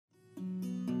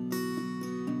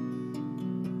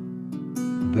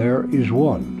There is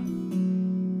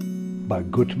One by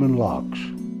Gutman Locks.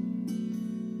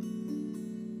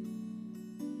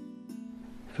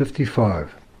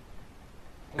 55.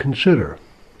 Consider,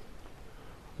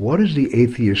 what is the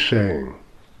atheist saying?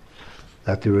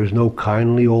 That there is no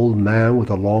kindly old man with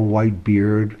a long white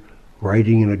beard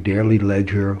writing in a daily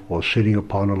ledger while sitting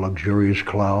upon a luxurious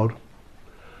cloud?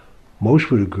 Most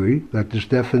would agree that this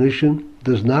definition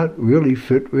does not really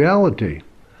fit reality.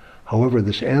 However,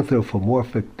 this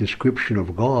anthropomorphic description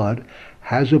of God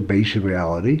has a base in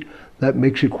reality that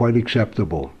makes it quite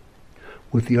acceptable.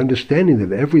 With the understanding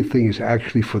that everything is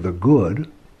actually for the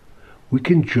good, we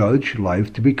can judge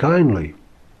life to be kindly.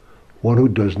 One who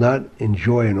does not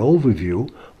enjoy an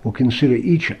overview will consider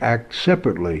each act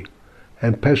separately,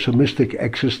 and pessimistic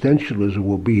existentialism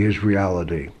will be his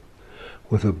reality.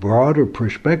 With a broader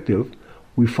perspective,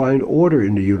 we find order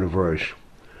in the universe.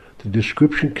 The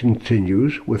description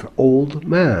continues with old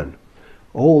man.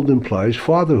 Old implies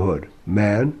fatherhood.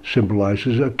 Man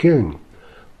symbolizes a king.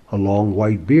 A long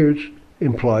white beard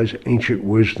implies ancient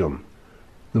wisdom.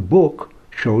 The book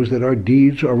shows that our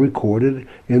deeds are recorded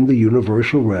in the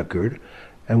universal record,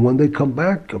 and when they come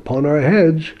back upon our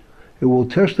heads, it will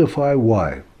testify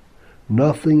why.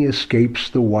 Nothing escapes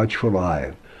the watchful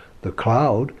eye. The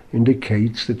cloud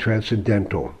indicates the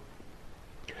transcendental.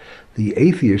 The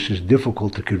atheist is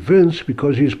difficult to convince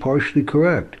because he is partially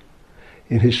correct.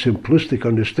 In his simplistic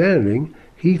understanding,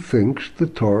 he thinks the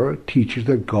Torah teaches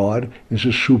that God is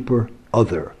a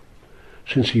super-other.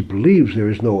 Since he believes there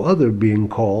is no other being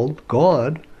called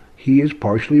God, he is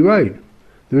partially right.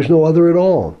 There is no other at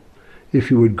all. If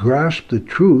he would grasp the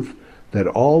truth that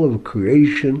all of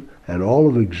creation and all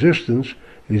of existence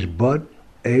is but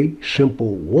a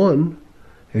simple one,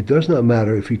 it does not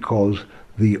matter if he calls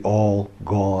the all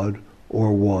God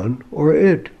or one or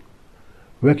it.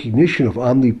 Recognition of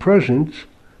omnipresence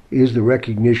is the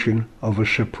recognition of a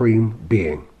supreme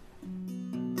being.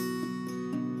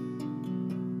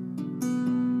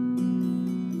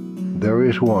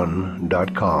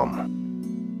 Thereisone.com